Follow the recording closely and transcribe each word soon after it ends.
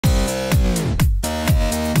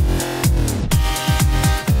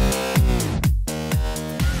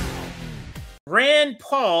Rand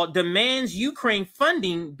Paul demands Ukraine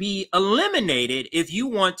funding be eliminated if you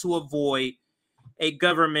want to avoid a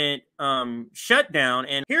government shutdown.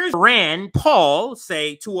 And here's Rand Paul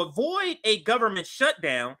say, to avoid a government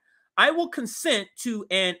shutdown, I will consent to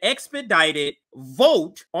an expedited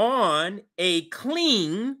vote on a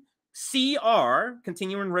clean CR,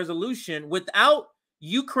 continuing resolution, without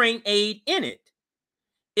Ukraine aid in it.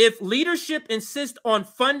 If leadership insists on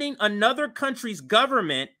funding another country's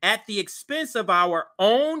government at the expense of our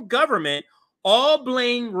own government, all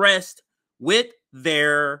blame rests with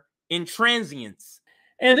their intransience.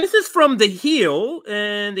 And this is from The Hill,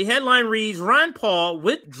 and the headline reads, Ron Paul,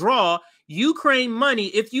 withdraw Ukraine money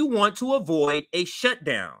if you want to avoid a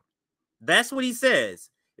shutdown. That's what he says.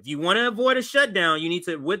 If you want to avoid a shutdown, you need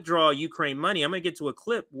to withdraw Ukraine money. I'm going to get to a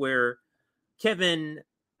clip where Kevin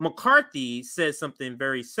McCarthy says something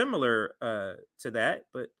very similar to that,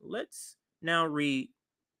 but let's now read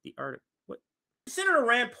the article. Senator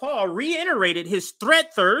Rand Paul reiterated his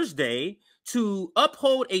threat Thursday to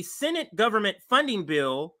uphold a Senate government funding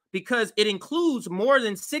bill because it includes more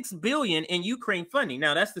than $6 billion in Ukraine funding.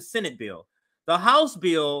 Now, that's the Senate bill. The House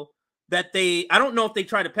bill that I don't know if they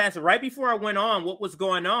tried to pass it. Right before I went on, what was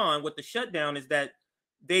going on with the shutdown is that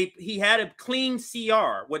he had a clean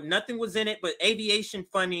CR with nothing was in it but aviation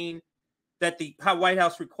funding that the White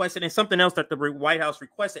House requested and something else that the White House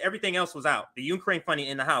requested. Everything else was out. The Ukraine funding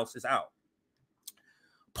in the House is out.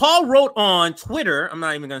 Paul wrote on Twitter, I'm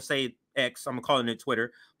not even going to say X, I'm calling it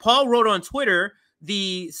Twitter. Paul wrote on Twitter,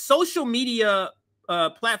 the social media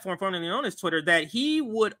platform formerly known as Twitter, that he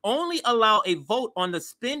would only allow a vote on the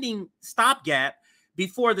spending stopgap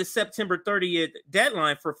before the September 30th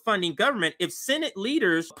deadline for funding government if Senate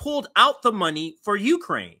leaders pulled out the money for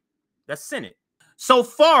Ukraine. That's Senate. So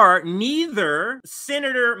far, neither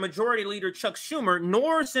Senator Majority Leader Chuck Schumer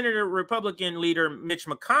nor Senator Republican Leader Mitch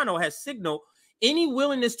McConnell has signaled any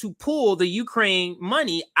willingness to pull the Ukraine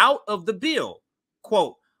money out of the bill.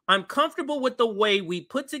 Quote, I'm comfortable with the way we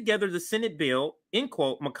put together the Senate bill, end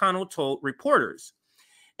quote, McConnell told reporters.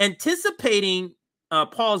 Anticipating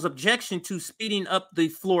Paul's objection to speeding up the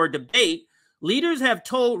floor debate, leaders have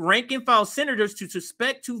told rank-and-file senators to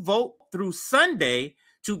suspect to vote through Sunday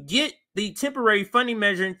to get the temporary funding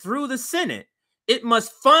measure through the Senate. It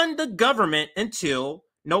must fund the government until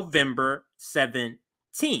November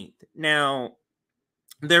 17th. Now,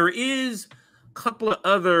 there is a couple of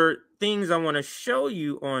other things I want to show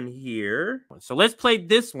you on here. So let's play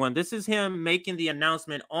this one. This is him making the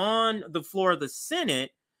announcement on the floor of the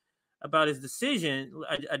Senate about his decision.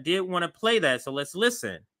 I did want to play that, so let's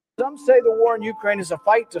listen. Some say the war in Ukraine is a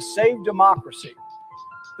fight to save democracy.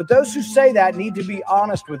 But those who say that need to be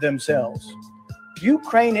honest with themselves.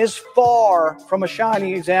 Ukraine is far from a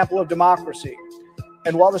shining example of democracy.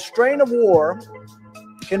 And while the strain of war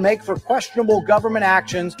can make for questionable government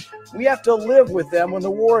actions, we have to live with them when the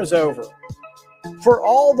war is over. For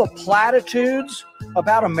all the platitudes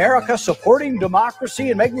about America supporting democracy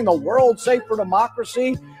and making the world safe for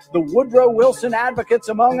democracy, the Woodrow Wilson advocates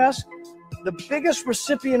among us, the biggest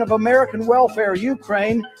recipient of American welfare,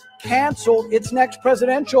 Ukraine, canceled its next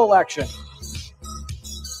presidential election.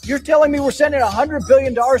 You're telling me we're sending $100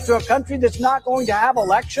 billion to a country that's not going to have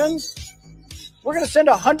elections? We're going to send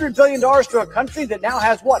 $100 billion to a country that now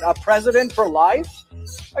has, what, a president for life?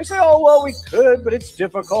 I say, oh, well, we could, but it's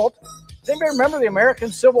difficult. Does anybody remember the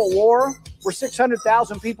American Civil War where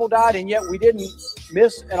 600,000 people died and yet we didn't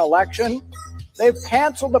miss an election? They've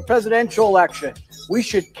canceled the presidential election. We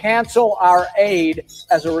should cancel our aid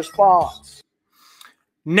as a response.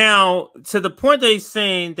 Now, to the point that he's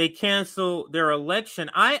saying they cancel their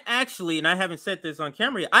election, I actually, and I haven't said this on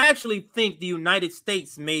camera yet, I actually think the United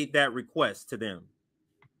States made that request to them.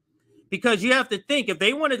 Because you have to think, if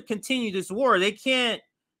they want to continue this war, they can't,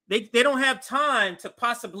 they don't have time to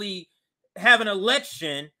possibly have an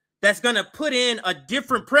election that's going to put in a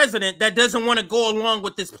different president that doesn't want to go along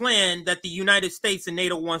with this plan that the United States and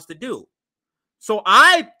NATO wants to do. So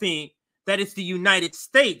I think that it's the United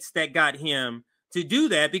States that got him to do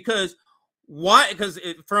that. Because why? Because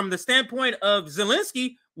from the standpoint of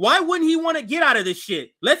Zelensky, why wouldn't he want to get out of this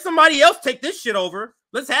shit? Let somebody else take this shit over.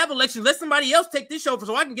 Let's have elections. Let somebody else take this over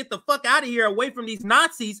so I can get the fuck out of here, away from these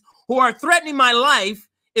Nazis who are threatening my life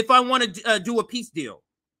if I want to do a peace deal.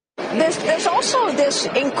 There's also this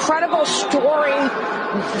incredible story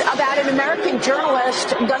about an American journalist,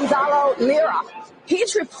 Gonzalo Lira.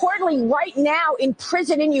 He's reportedly right now in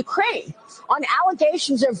prison in Ukraine on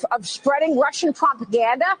allegations of spreading Russian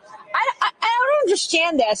propaganda I don't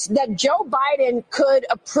understand this, that Joe Biden could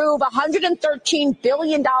approve $113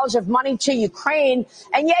 billion of money to Ukraine,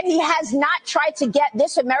 and yet he has not tried to get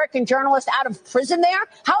this American journalist out of prison there.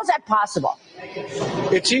 How is that possible?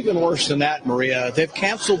 It's even worse than that, Maria. They've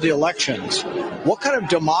canceled the elections. What kind of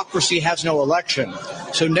democracy has no election?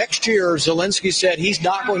 So next year, Zelensky said he's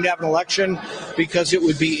not going to have an election because it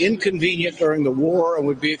would be inconvenient during the war and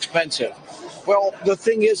would be expensive. Well, the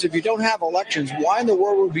thing is, if you don't have elections, why in the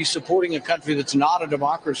world would we be supporting a country that's not a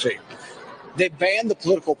democracy? They've banned the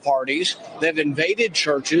political parties. They've invaded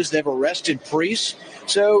churches. They've arrested priests.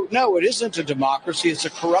 So, no, it isn't a democracy. It's a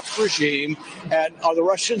corrupt regime. And are the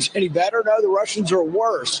Russians any better? No, the Russians are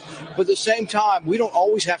worse. But at the same time, we don't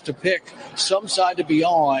always have to pick some side to be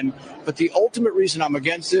on. But the ultimate reason I'm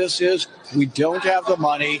against this is we don't have the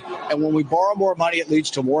money. And when we borrow more money, it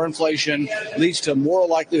leads to more inflation, leads to more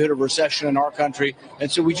likelihood of recession in our country.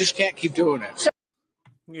 And so we just can't keep doing it.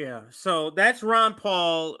 Yeah, so that's Ron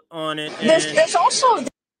Paul on it. There's also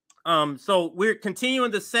so we're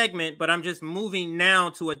continuing the segment, but I'm just moving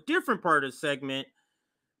now to a different part of the segment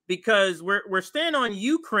because we're staying on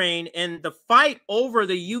Ukraine and the fight over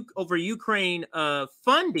Ukraine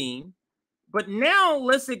funding. But now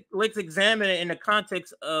let's examine it in the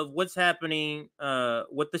context of what's happening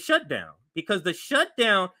with the shutdown, because the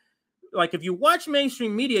shutdown, like if you watch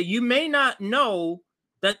mainstream media, you may not know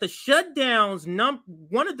that the shutdowns,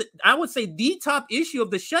 I would say the top issue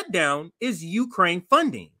of the shutdown is Ukraine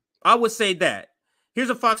funding. I would say that.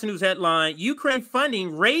 Here's a Fox News headline: Ukraine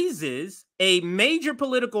funding raises a major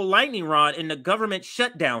political lightning rod in the government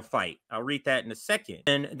shutdown fight. I'll read that in a second.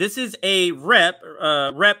 And this is a Rep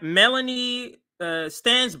Melanie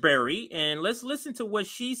Stansberry, and let's listen to what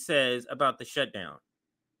she says about the shutdown.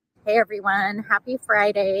 Hey everyone, happy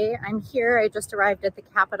Friday. I'm here. I just arrived at the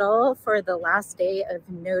Capitol for the last day of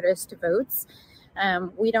noticed votes.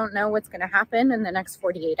 We don't know what's going to happen in the next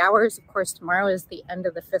 48 hours. Of course, tomorrow is the end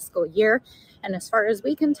of the fiscal year. And as far as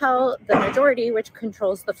we can tell, the majority, which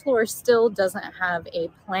controls the floor, still doesn't have a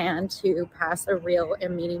plan to pass a real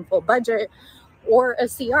and meaningful budget or a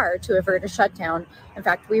CR to avert a shutdown. In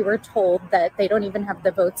fact, we were told that they don't even have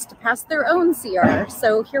the votes to pass their own CR.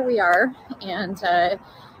 So here we are. And,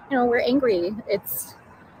 we're angry. It's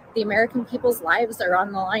the American people's lives are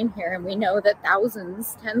on the line here. And we know that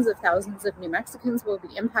thousands, tens of thousands of New Mexicans will be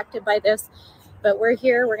impacted by this. But we're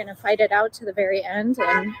here. We're going to fight it out to the very end.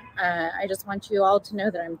 And I just want you all to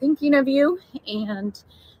know that I'm thinking of you and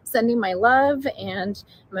sending my love. And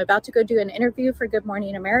I'm about to go do an interview for Good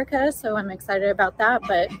Morning America. So I'm excited about that.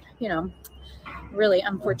 But, really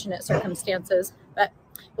unfortunate circumstances. But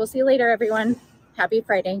we'll see you later, everyone. Happy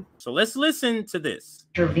Friday. So let's listen to this.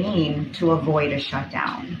 Intervene to avoid a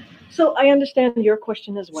shutdown. So I understand your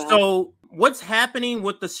question as well. So what's happening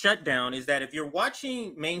with the shutdown is that if you're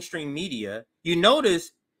watching mainstream media, you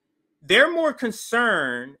notice they're more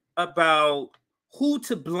concerned about who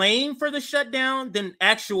to blame for the shutdown than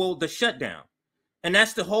the shutdown. And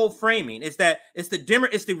that's the whole framing, is that it's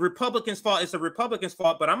the Republicans' fault. It's the Republicans'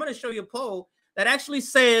 fault. But I'm going to show you a poll that actually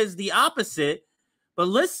says the opposite. But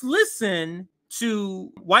let's listen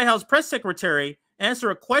to White House press secretary answer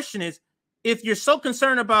a question: is if you're so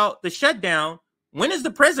concerned about the shutdown, when is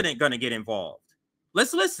the president going to get involved?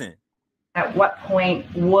 Let's listen. At what point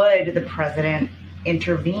would the president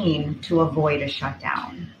intervene to avoid a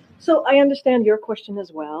shutdown? So I understand your question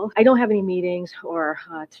as well. I don't have any meetings or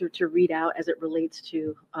to read out as it relates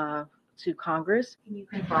to Congress. Can you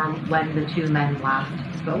confirm when the two men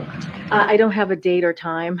last spoke? I don't have a date or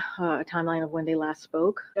time, a timeline of when they last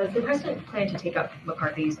spoke. Does the president plan to take up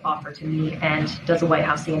McCarthy's offer to meet, and does the White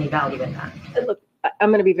House see any value in that? Look, I'm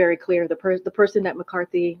going to be very clear. The person that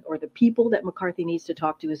McCarthy, or the people that McCarthy needs to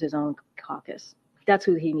talk to, is his own caucus. That's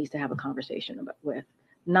who he needs to have a conversation with,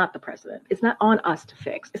 not the president. It's not on us to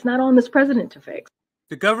fix. It's not on this president to fix.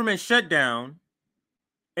 The government shutdown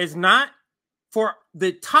is not for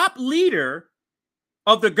the top leader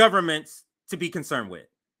of the governments to be concerned with.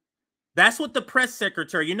 That's what the press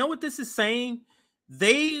secretary, you know what this is saying?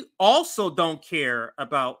 They also don't care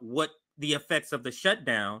about what the effects of the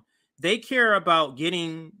shutdown. They care about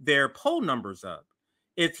getting their poll numbers up.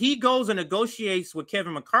 If he goes and negotiates with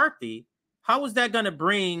Kevin McCarthy, how is that going to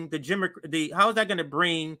bring the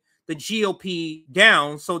GOP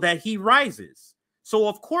down so that he rises? So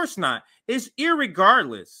of course not. It's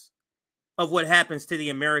irregardless of what happens to the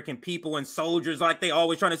American people and soldiers, like they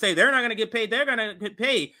always trying to say, they're not going to get paid. They're going to get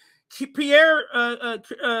paid. Karen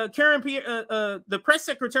Pierre, the press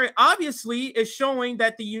secretary, obviously is showing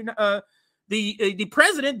that the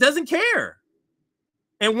president doesn't care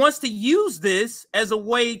and wants to use this as a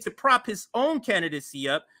way to prop his own candidacy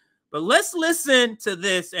up. But let's listen to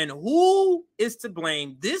this and who is to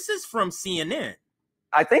blame. This is from CNN.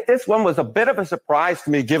 I think this one was a bit of a surprise to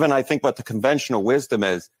me, given I think what the conventional wisdom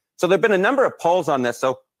is. So there have been a number of polls on this.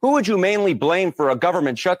 So who would you mainly blame for a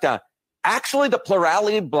government shutdown? Actually, the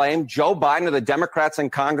plurality blamed Joe Biden or the Democrats in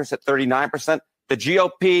Congress at 39%, the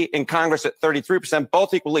GOP in Congress at 33%,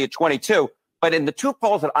 both equally at 22%. But in the two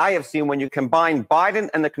polls that I have seen, when you combine Biden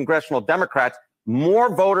and the congressional Democrats,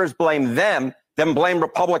 more voters blame them than blame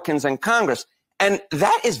Republicans in Congress. And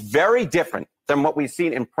that is very different than what we've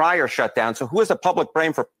seen in prior shutdowns. So who is the public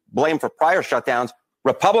blame for prior shutdowns?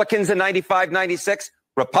 Republicans in 95, 96,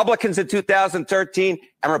 Republicans in 2013,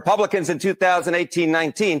 and Republicans in 2018,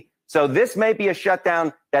 19. So this may be a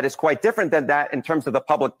shutdown that is quite different than that in terms of the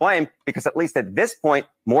public blame, because at least at this point,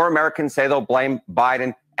 more Americans say they'll blame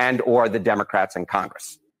Biden and or the Democrats in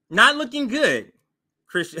Congress. Not looking good,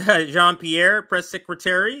 Jean-Pierre, press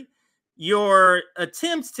secretary. Your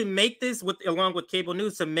attempts to make this, along with cable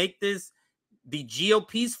news, to make this the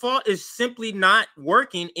GOP's fault is simply not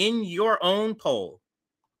working in your own poll.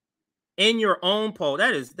 In your own poll.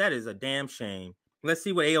 That is a damn shame. Let's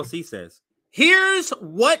see what AOC says. Here's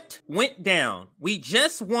what went down. We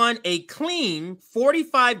just won a clean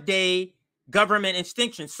 45-day government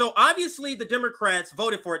extension. So obviously the Democrats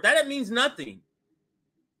voted for it. That means nothing.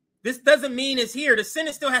 This doesn't mean it's here. The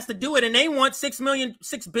Senate still has to do it, and they want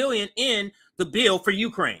 $6 billion in the bill for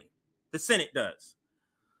Ukraine. The Senate does.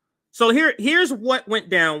 So here's what went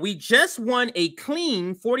down. We just won a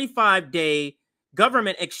clean 45-day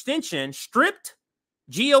government extension, stripped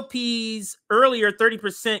GOP's earlier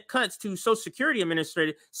 30% cuts to Social Security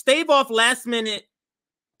Administrator, stave off last minute.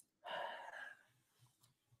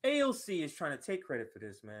 AOC is trying to take credit for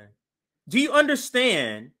this, man. Do you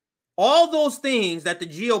understand? All those things that the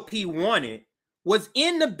GOP wanted was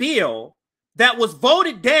in the bill that was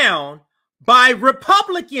voted down by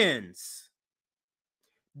Republicans.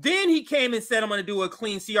 Then he came and said, I'm going to do a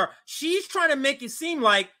clean CR. She's trying to make it seem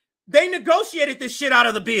like they negotiated this shit out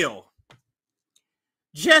of the bill.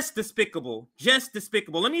 Just despicable. Just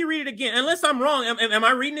despicable. Let me read it again. Unless I'm wrong. Am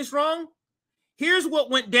I reading this wrong? Here's what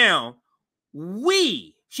went down.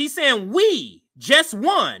 She's saying we just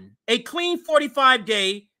won a clean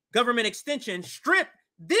 45-day government extension, stripped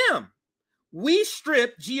them. We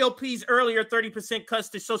stripped GOP's earlier 30% cuts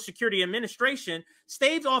to Social Security Administration,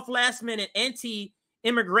 staved off last-minute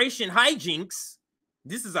anti-immigration hijinks.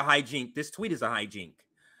 This is a hijink. This tweet is a hijink.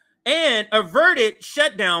 And averted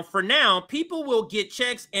shutdown. For now, people will get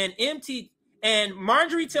checks and empty. And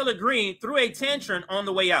Marjorie Taylor Greene threw a tantrum on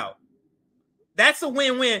the way out. That's a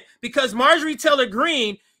win-win, because Marjorie Taylor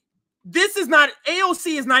Greene,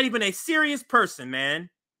 AOC is not even a serious person, man.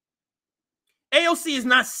 AOC is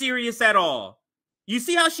not serious at all. You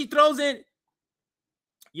see how she throws in?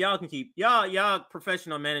 Y'all can keep y'all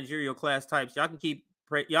professional managerial class types. Y'all can keep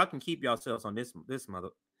yourselves on this mother.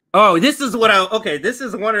 Oh, this is one of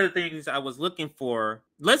the things I was looking for.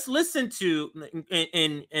 Let's listen to,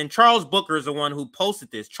 and Charles Booker is the one who posted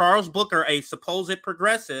this. Charles Booker, a supposed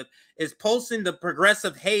progressive, is posting the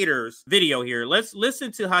progressive haters video here. Let's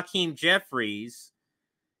listen to Hakeem Jeffries.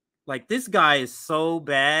 Like, this guy is so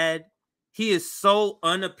bad. He is so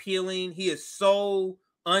unappealing. He is so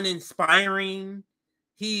uninspiring.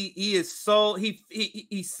 He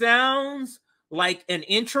sounds like an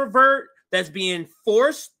introvert that's being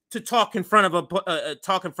forced to talk in front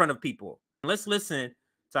of people. Let's listen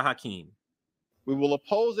to Hakeem. We will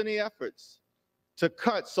oppose any efforts to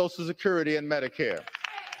cut Social Security and Medicare.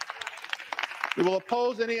 We will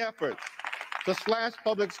oppose any efforts to slash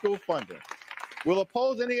public school funding. We'll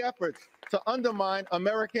oppose any efforts to undermine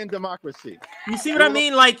American democracy. You see what I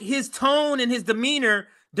mean? Like, his tone and his demeanor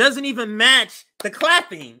doesn't even match the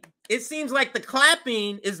clapping. It seems like the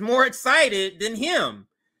clapping is more excited than him.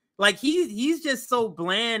 Like, he's just so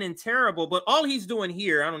bland and terrible. But all he's doing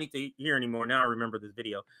here, I don't need to hear anymore. Now I remember this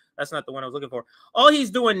video. That's not the one I was looking for. All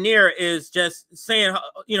he's doing near is just saying,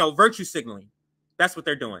 virtue signaling. That's what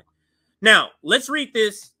they're doing. Now, let's read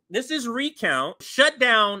this. This is recount.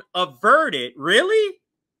 Shutdown averted. Really?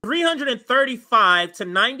 335 to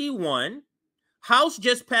 91. House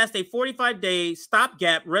just passed a 45-day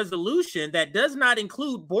stopgap resolution that does not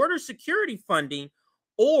include border security funding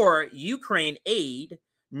or Ukraine aid.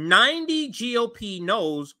 90 GOP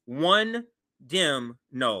no's, 1 Dem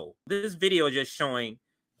no. This video is just showing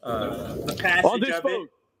the passage on this of vote, it.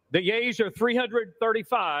 The yeas are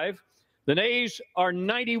 335. The nays are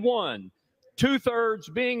 91.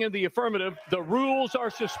 2/3 being in the affirmative. The rules are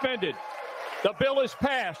suspended. The bill is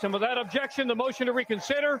passed, and without objection, the motion to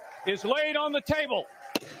reconsider is laid on the table.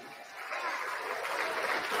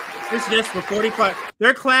 It's just for 45.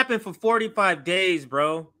 They're clapping for 45 days,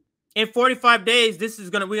 bro. in 45 days, we're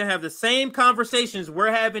gonna have the same conversations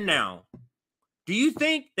we're having now. Do you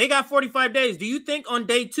think they got 45 days? Do you think on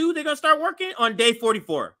day 2 they're gonna start working? On day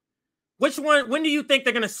 44? Which one? When do you think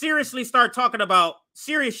they're gonna seriously start talking about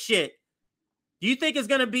serious shit? Do you think it's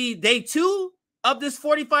gonna be day 2 of this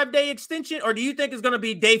 45-day extension, or do you think it's gonna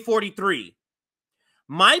be day 43?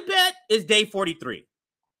 My bet is day 43.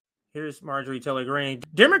 Here's Marjorie Taylor Greene.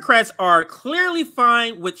 Democrats are clearly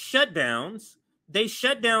fine with shutdowns. They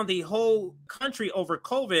shut down the whole country over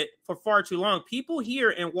COVID for far too long. People here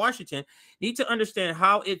in Washington need to understand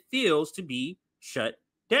how it feels to be shut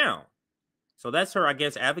down. So that's her, I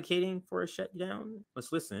guess, advocating for a shutdown.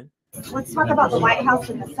 Let's listen. Let's talk about the White House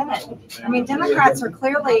and the Senate. I mean, Democrats are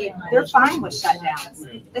clearly, they're fine with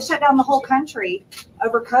shutdowns. They shut down the whole country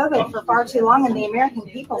over COVID for far too long, and the American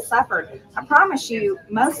people suffered. I promise you,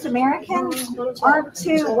 most Americans aren't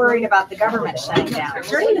too worried about the government shutting down,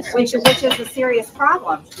 which is a serious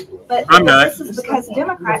problem. But this is because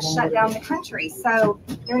Democrats shut down the country. So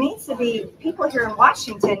there needs to be, people here in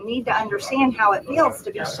Washington need to understand how it feels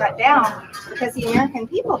to be shut down, because the American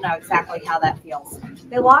people know exactly how that feels.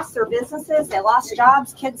 They lost their businesses, they lost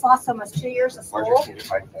jobs, kids lost almost 2 years of school.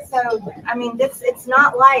 So, I mean, it's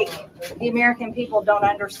not like the American people don't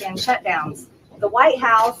understand shutdowns. The White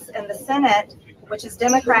House and the Senate, which is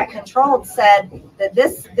Democrat controlled, said that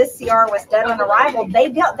this CR was dead on arrival. They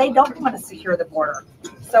don't want to secure the border.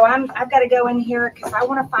 So I've got to go in here because I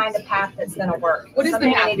want to find a path that's going to work. What is the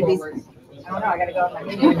path forward? I don't know. I got to go in my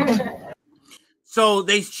meeting. So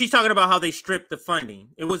she's talking about how they stripped the funding.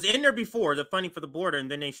 It was in there before, the funding for the border,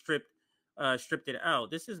 and then they stripped it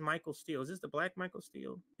out. This is Michael Steele. Is this the black Michael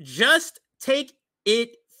Steele? Just take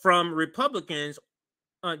it from Republicans.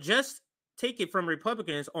 Just take it from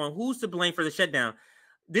Republicans on who's to blame for the shutdown.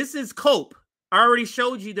 This is COPE. I already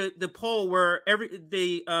showed you the poll where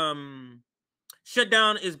the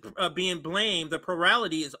shutdown is being blamed. The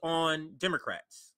plurality is on Democrats.